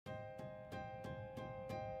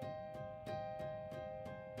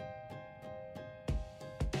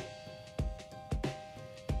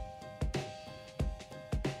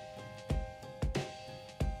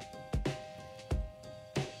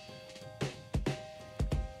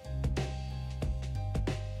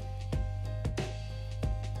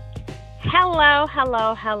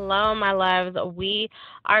Hello, my loves. We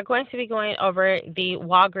are going to be going over the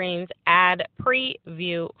Walgreens ad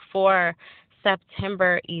preview for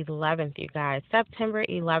September 11th, you guys. September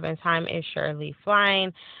 11th, time is surely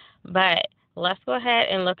flying, but let's go ahead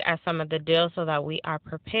and look at some of the deals so that we are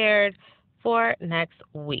prepared for next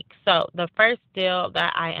week. So the first deal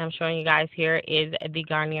that I am showing you guys here is the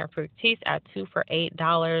Garnier Fructis at 2 for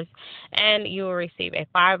 $8, and you will receive a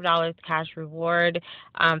 $5 cash reward.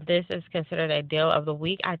 This is considered a deal of the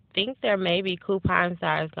week. I think there may be coupons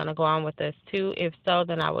that is going to go on with this too. If so,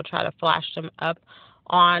 then I will try to flash them up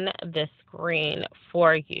on the screen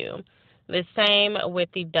for you. The same with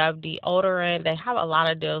the Dove deodorant. They have a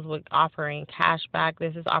lot of deals with offering cash back.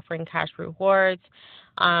 This is offering cash rewards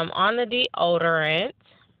on the deodorant.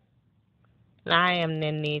 I am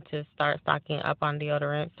going to need to start stocking up on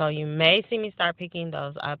deodorant, so you may see me start picking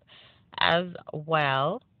those up as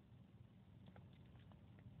well.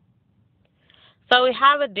 So we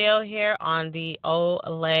have a deal here on the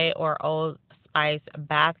Olay or Old Spice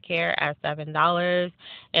Bath Care at $7.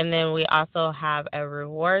 And then we also have a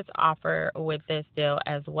rewards offer with this deal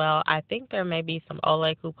as well. I think there may be some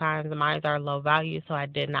Olay coupons. Mine are low value, so I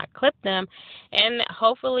did not clip them. And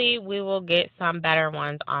hopefully we will get some better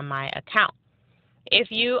ones on my account.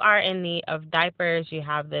 If you are in need of diapers, you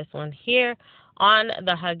have this one here on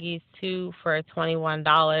the Huggies 2 for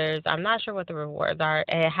 $21. I'm not sure what the rewards are.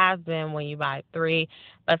 It has been when you buy 3,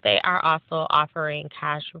 but they are also offering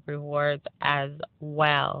cash rewards as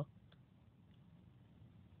well.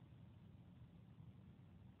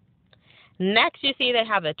 Next, you see they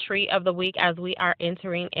have the treat of the week as we are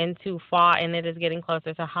entering into fall and it is getting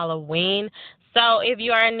closer to Halloween. So if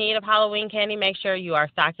you are in need of Halloween candy, make sure you are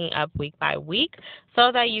stocking up week by week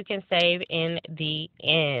so that you can save in the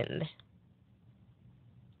end.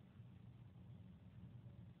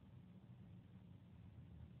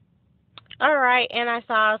 All right, and I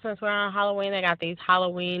saw since we're on Halloween, they got these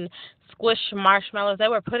Halloween squish marshmallows. They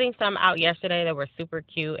were putting some out yesterday that were super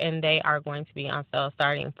cute, and they are going to be on sale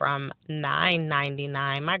starting from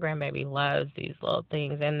 $9.99. My grandbaby loves these little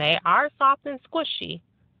things, and they are soft and squishy.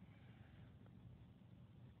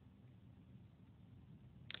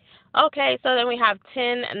 Okay, so then we have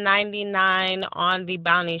 $10.99 on the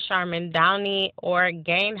Bounty Charmin Downy or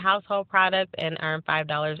Gain household products and earn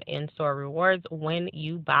 $5 in-store rewards when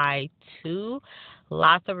you buy 2.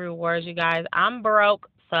 Lots of rewards, you guys. I'm broke,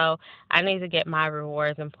 so I need to get my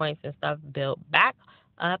rewards and points and stuff built back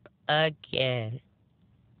up again.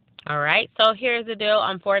 All right, so here's the deal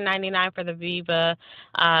on $4.99 for the Viva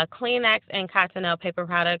Kleenex and Cottonelle paper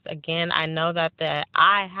products. Again, I know that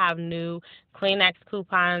I have new Kleenex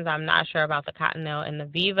coupons. I'm not sure about the Cottonelle and the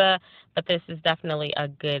Viva, but this is definitely a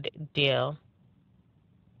good deal.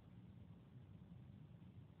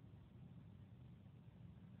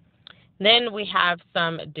 Then we have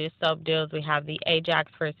some dish soap deals. We have the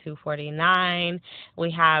Ajax for $2.49.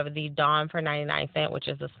 We have the Dawn for 99¢, which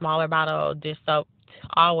is a smaller bottle. Dish soap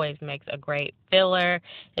always makes a great filler,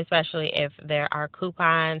 especially if there are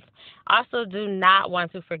coupons. Also, do not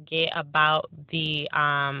want to forget about the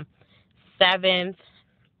 7th.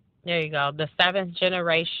 There you go. The 7th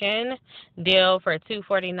generation deal for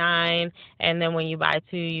 $2.49, and then when you buy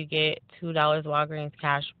 2, you get $2 Walgreens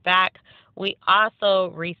cash back. We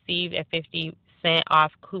also received a 50-cent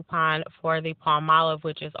off coupon for the Palmolive,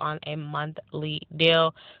 which is on a monthly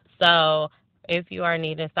deal. So if you are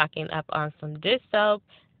needing stocking up on some dish soap,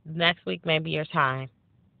 next week may be your time.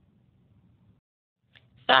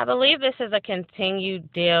 So I believe this is a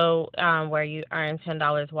continued deal where you earn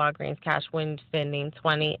 $10 Walgreens cash when spending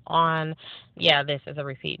 $20 on, this is a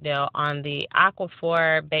repeat deal, on the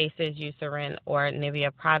Aquaphor bases, Eucerin, or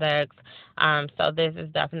Nivea products. So this is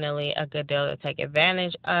definitely a good deal to take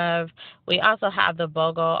advantage of. We also have the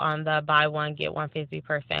BOGO on the buy one, get one 50%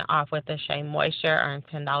 off with the Shea Moisture, earn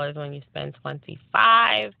 $10 when you spend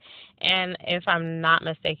 $25. And if I'm not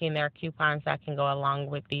mistaken, there are coupons that can go along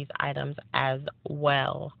with these items as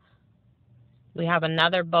well. We have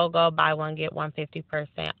another BOGO, buy one, get one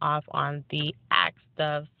 50% off on the Axe,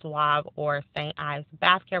 Dove, Suave, or St. Ives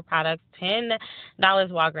bath care products. $10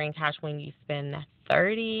 Walgreens cash when you spend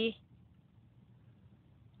 $30.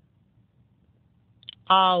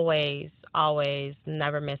 Always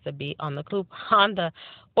never miss a beat on the coupon. The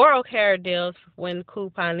oral care deals when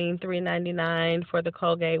couponing $3.99 for the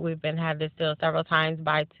Colgate. We've had this deal several times.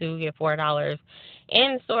 Buy 2, get $4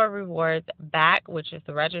 in-store rewards back, which is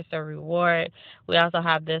the register reward. We also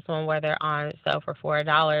have this one where they're on sale for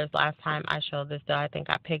 $4. Last time I showed this deal, I think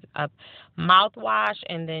I picked up mouthwash,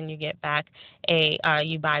 and then you get back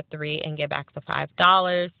you buy 3 and get back the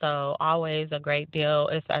 $5. So always a great deal,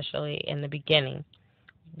 especially in the beginning.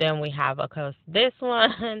 Then we have, of course, this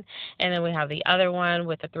one, and then we have the other one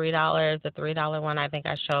with the $3. The $3 one I think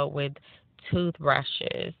I showed with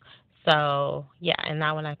toothbrushes. So yeah, and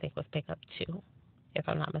that one I think was pickup 2, if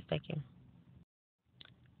I'm not mistaken.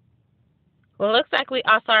 Well, it looks like we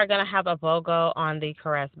also are going to have a BOGO on the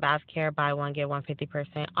Caress Bath Care. Buy one, get one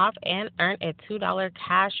 50% off and earn a $2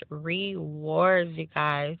 cash rewards, you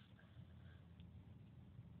guys.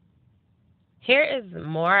 Here is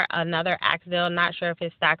another Axe deal. Not sure if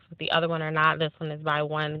it stacks with the other one or not. This one is buy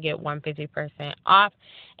one, get one 50% off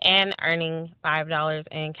and earning $5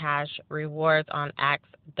 in cash rewards on Axe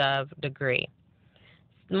Dove Degree.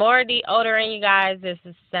 More deodorant, you guys. This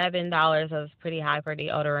is $7. So it's pretty high for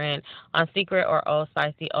deodorant on Secret or Old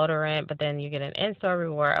Spice deodorant. But then you get an in-store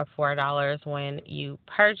reward of $4 when you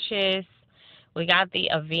purchase. We got the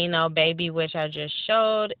Aveeno Baby, which I just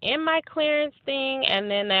showed in my clearance thing. And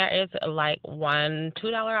then there is like $2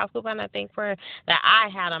 off coupon, I think, for that I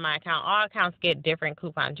had on my account. All accounts get different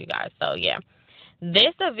coupons, you guys. So, yeah.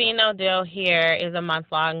 This Aveeno deal here is a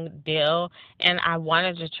month-long deal, and I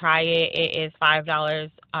wanted to try it. It is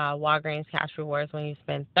 $5 Walgreens cash rewards when you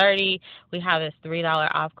spend $30. We have this $3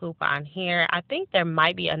 off coupon here. I think there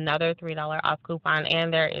might be another $3 off coupon,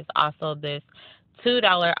 and there is also this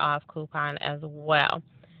 $2 off coupon as well.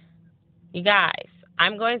 You guys,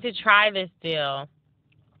 I'm going to try this deal.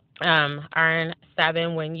 Earn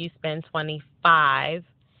 7 when you spend 25.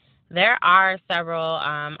 There are several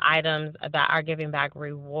items that are giving back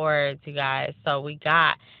rewards, you guys. So we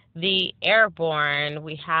got the Airborne.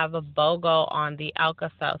 We have a BOGO on the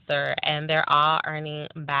Alka-Seltzer, and they're all earning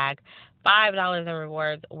back $5 in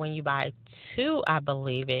rewards when you buy 2, I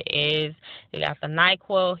believe it is. We got the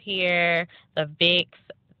NyQuil here, the Vicks,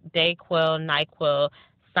 DayQuil, NyQuil,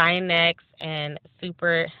 Sinex, and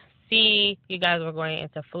Super C. You guys were going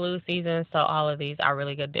into flu season, so all of these are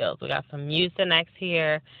really good deals. We got some Mucinex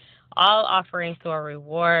here, all offering store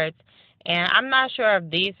rewards. And I'm not sure if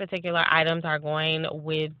these particular items are going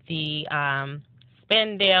with the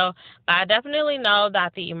spend deal, but I definitely know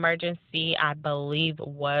that the emergency, I believe,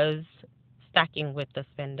 was stacking with the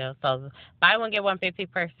spend deal. So buy one, get one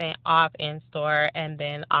 50% off in store, and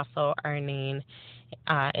then also earning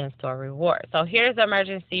in-store reward. So here's the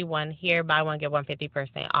emergency one here. Buy one, get one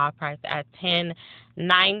 50% off, price at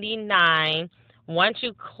 $10.99. Once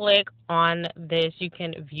you click on this, you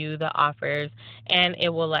can view the offers, and it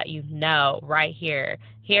will let you know right here.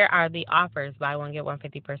 Here are the offers. Buy one, get one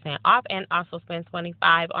 50% off, and also spend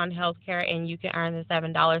 $25 on healthcare, and you can earn the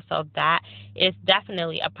 $7. So that is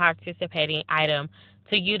definitely a participating item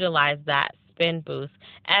to utilize that spend boost,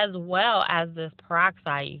 as well as this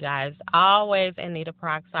peroxide, you guys. Always in need of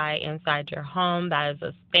peroxide inside your home. That is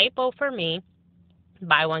a staple for me.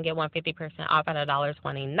 Buy one, get one 50% off at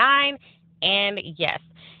 $1.29. And yes,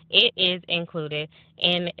 it is included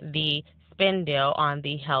in the spend deal on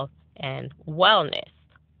the health and wellness.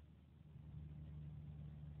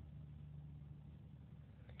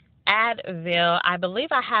 Advil, I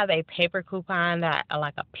believe I have a paper coupon that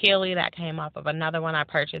like a peely that came off of another one I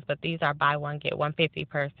purchased, but these are buy one, get one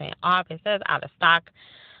 50% off. It says out of stock.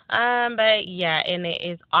 But yeah, and it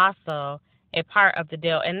is also a part of the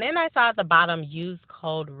deal. And then I saw at the bottom, use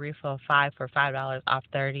code refill5 for $5 off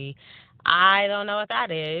 30. I don't know what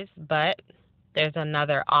that is, but there's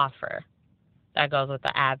another offer that goes with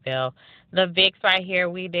the Advil. The Vicks right here,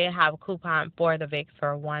 we did have a coupon for the Vicks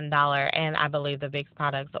for $1, and I believe the Vicks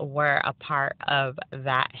products were a part of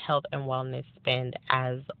that health and wellness spend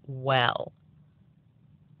as well.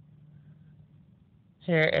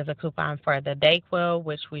 Here is a coupon for the DayQuil,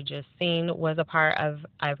 which we just seen was a part of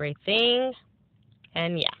everything.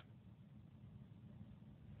 And yeah.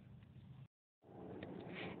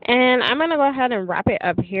 And I'm going to go ahead and wrap it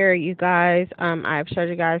up here, you guys. I've showed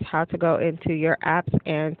you guys how to go into your apps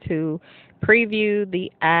and to preview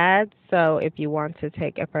the ads. So if you want to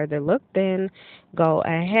take a further look, then go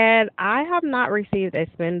ahead. I have not received a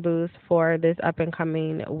spin boost for this up and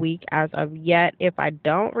coming week as of yet. If I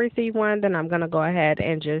don't receive one, then I'm going to go ahead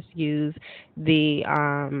and just use the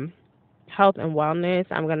health and wellness.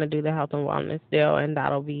 I'm going to do the health and wellness deal, and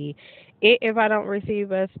that'll be it if I don't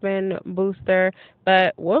receive a spin booster.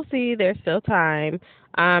 But we'll see. There's still time.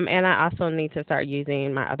 And I also need to start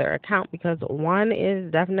using my other account because one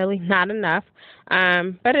is definitely not enough.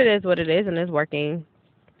 But it is what it is, and it's working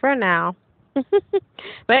for now.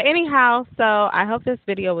 But anyhow, so I hope this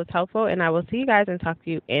video was helpful, and I will see you guys and talk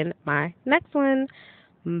to you in my next one.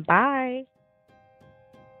 Bye.